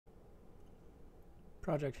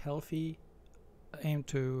project HelFi aimed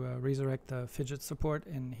to resurrect the Phidgets support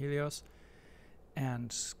in Helios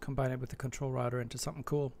and combine it with the control router into something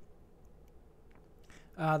cool.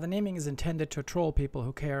 The naming is intended to troll people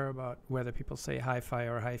who care about whether people say HelFi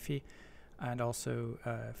or HelFi, and also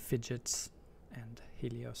Phidgets and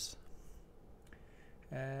Helios.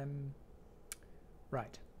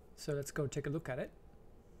 Right, so let's go take a look at it.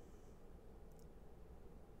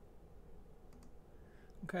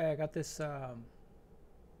 Okay, I got this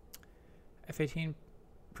F18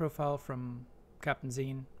 profile from Captain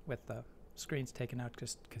Zine with the screens taken out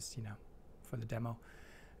just because, you know, for the demo.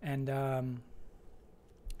 And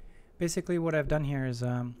basically what I've done here is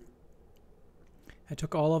I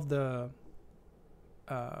took all of the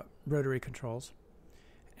rotary controls,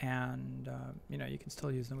 and you know, you can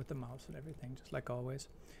still use them with the mouse and everything, just like always.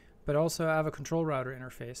 But also I have a control router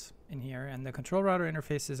interface in here, and the control router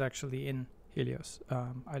interface is actually in Helios.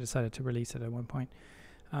 I decided to release it at one point.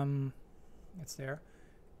 It's there.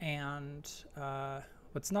 And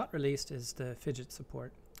what's not released is the Phidget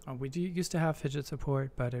support. We used to have Phidget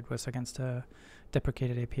support, but it was against a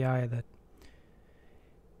deprecated API that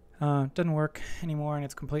doesn't work anymore, and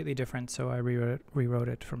it's completely different, so I rewrote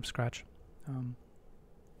it from scratch.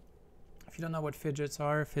 If you don't know what Phidgets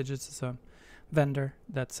are, Phidgets is a vendor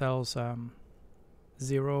that sells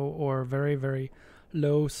zero or very, very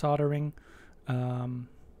low soldering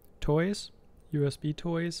toys, USB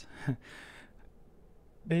toys.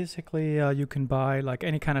 Basically, you can buy like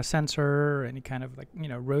any kind of sensor, any kind of, like, you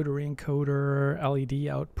know, rotary encoder, LED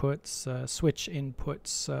outputs, switch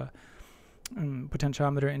inputs,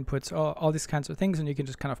 potentiometer inputs, all these kinds of things, and you can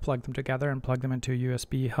just kind of plug them together and plug them into a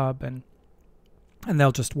USB hub, and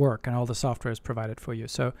they'll just work, and all the software is provided for you.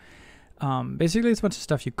 So basically, it's a bunch of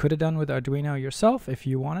stuff you could have done with Arduino yourself if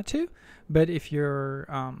you wanted to, but if you're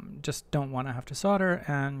just don't want to have to solder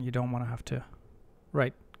and you don't want to have to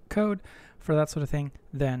write code for that sort of thing,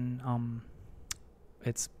 then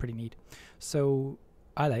it's pretty neat. So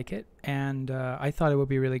I like it, and I thought it would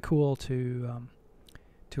be really cool to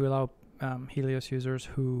allow Helios users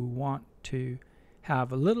who want to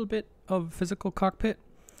have a little bit of physical cockpit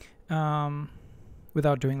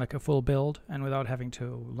without doing like a full build and without having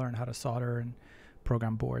to learn how to solder and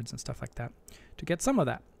program boards and stuff like that, to get some of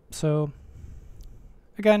that. So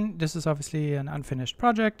again, this is obviously an unfinished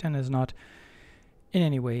project and is not in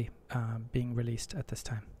any way being released at this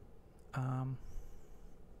time.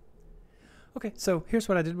 Okay, so here's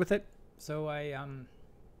what I did with it. So I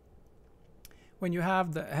when you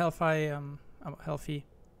have the HelFi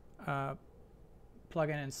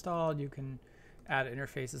plugin installed, you can add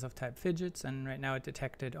interfaces of type Phidgets, and right now it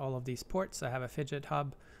detected all of these ports. I have a Phidget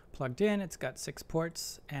hub plugged in. It's got 6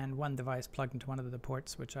 ports and 1 device plugged into one of the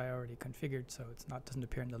ports, which I already configured, so it's not doesn't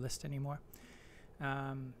appear in the list anymore.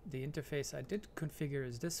 The interface I did configure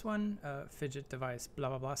is this one, Phidget device blah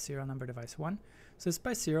blah blah, serial number device 1. So it's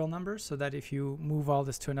by serial number, so that if you move all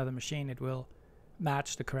this to another machine, it will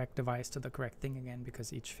match the correct device to the correct thing again,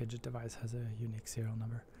 because each Phidget device has a unique serial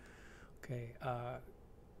number. Okay,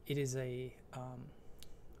 it is a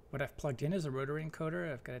what I've plugged in is a rotary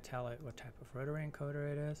encoder. I've got to tell it what type of rotary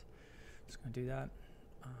encoder it is. Just going to do that.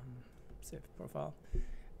 Save profile,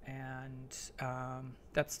 and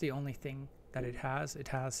that's the only thing that it has. It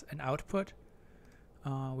has an output,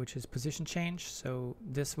 which is position change. So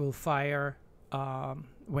this will fire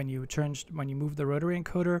when you move the rotary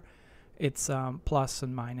encoder. It's plus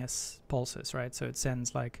and minus pulses, right? So it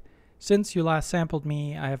sends like, since you last sampled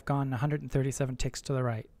me, I have gone 137 ticks to the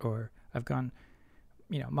right, or I've gone,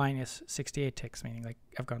 you know, minus 68 ticks, meaning like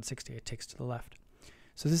I've gone 68 ticks to the left.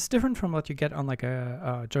 So this is different from what you get on like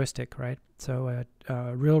a joystick, right? So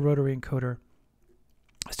a real rotary encoder,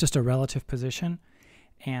 it's just a relative position,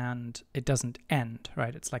 and it doesn't end,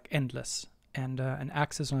 right? It's like endless. And an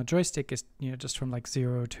axis on a joystick is, you know, just from like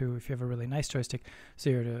 0 to, if you have a really nice joystick,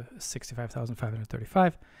 0 to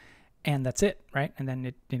 65,535, and that's it, right? And then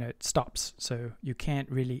it, you know, it stops. So you can't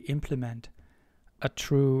really implement a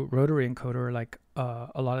true rotary encoder like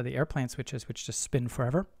a lot of the airplane switches, which just spin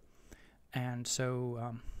forever. And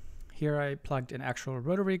so here I plugged an actual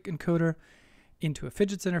rotary encoder into a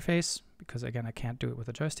Phidgets interface, because again, I can't do it with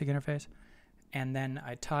a joystick interface. And then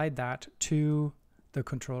I tied that to the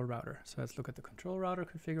control router. So let's look at the control router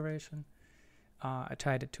configuration. I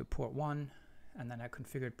tied it to port 1, and then I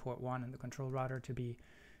configured port 1 in the control router to be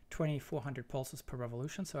 2400 pulses per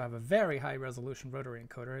revolution. So I have a very high resolution rotary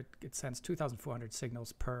encoder. It sends 2400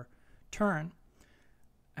 signals per turn.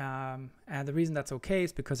 And the reason that's okay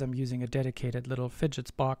is because I'm using a dedicated little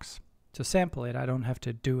Phidgets box to sample it. I don't have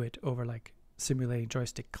to do it over like simulating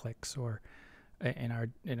joystick clicks, or in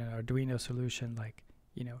an Arduino solution, like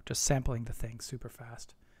you know, just sampling the thing super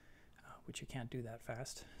fast, which you can't do that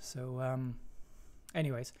fast. So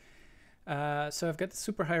anyways, so I've got the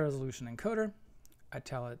super high resolution encoder. I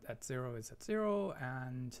tell it at 0 is at 0,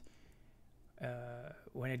 and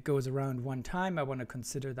when it goes around one time, I want to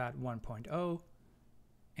consider that 1.0,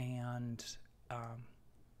 and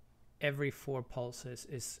every 4 pulses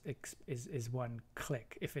is one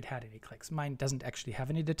click, if it had any clicks. Mine doesn't actually have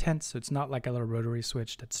any detents, so it's not like a little rotary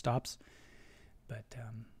switch that stops, but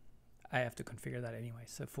I have to configure that anyway,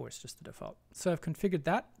 so 4 is just the default. So I've configured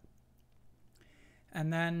that,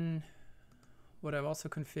 and then what I've also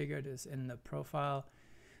configured is in the profile,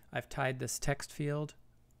 I've tied this text field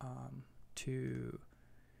to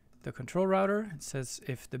the control router. It says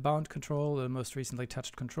if the bound control, the most recently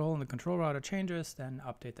touched control, and the control router changes, then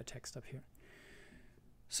update the text up here.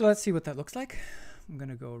 So let's see what that looks like. I'm going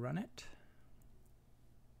to go run it.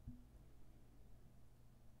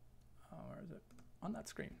 Oh, where is it? On that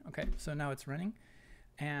screen. Okay, so now it's running.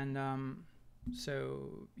 And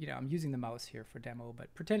so, you know, I'm using the mouse here for demo,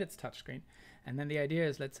 but pretend it's touchscreen. And then the idea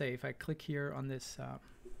is, let's say if I click here on this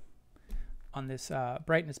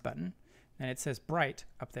brightness button, and it says bright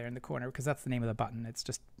up there in the corner, because that's the name of the button. It's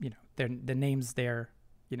just, you know, the names there,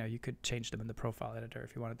 you know, you could change them in the profile editor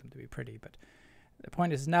if you wanted them to be pretty. But the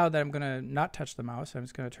point is, now that I'm going to not touch the mouse, I'm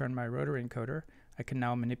just going to turn my rotary encoder. I can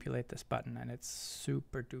now manipulate this button, and it's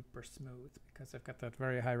super duper smooth because I've got that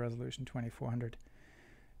very high resolution 2400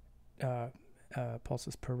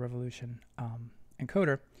 pulses per revolution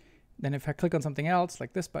encoder. Then if I click on something else,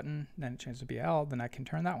 like this button, then it changes to BL, then I can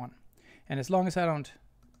turn that one. And as long as I don't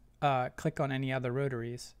click on any other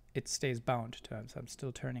rotaries, it stays bound to them. So I'm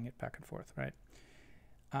still turning it back and forth, right?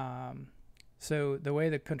 So the way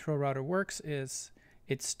the control router works is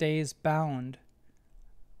it stays bound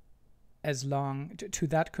as long to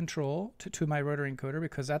that control, to my rotary encoder,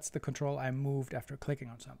 because that's the control I moved after clicking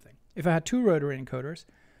on something. If I had 2 rotary encoders,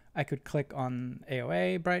 I could click on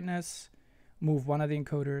AOA brightness, move one of the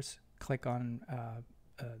encoders, click on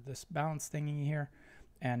this balance thingy here,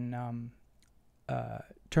 and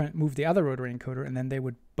move the other rotary encoder, and then they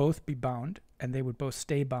would both be bound, and they would both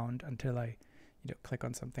stay bound until I, you know, click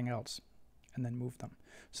on something else and then move them.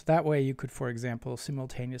 So that way you could, for example,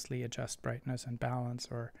 simultaneously adjust brightness and balance,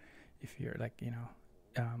 or if you're like, you know,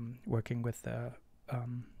 working with the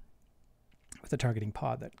targeting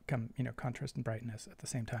pod that you know, contrast and brightness at the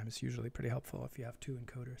same time is usually pretty helpful if you have 2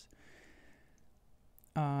 encoders.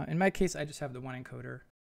 In my case, I just have the 1 encoder.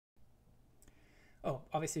 Oh,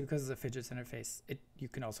 obviously because it's a Phidgets interface, you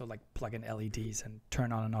can also like plug in LEDs and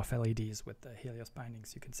turn on and off LEDs with the Helios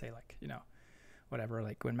bindings. You can say, like, you know, whatever,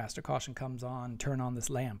 like when master caution comes on, turn on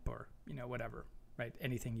this lamp, or, you know, whatever, right?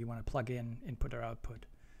 Anything you want to plug in, input or output,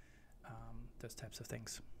 those types of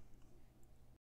things.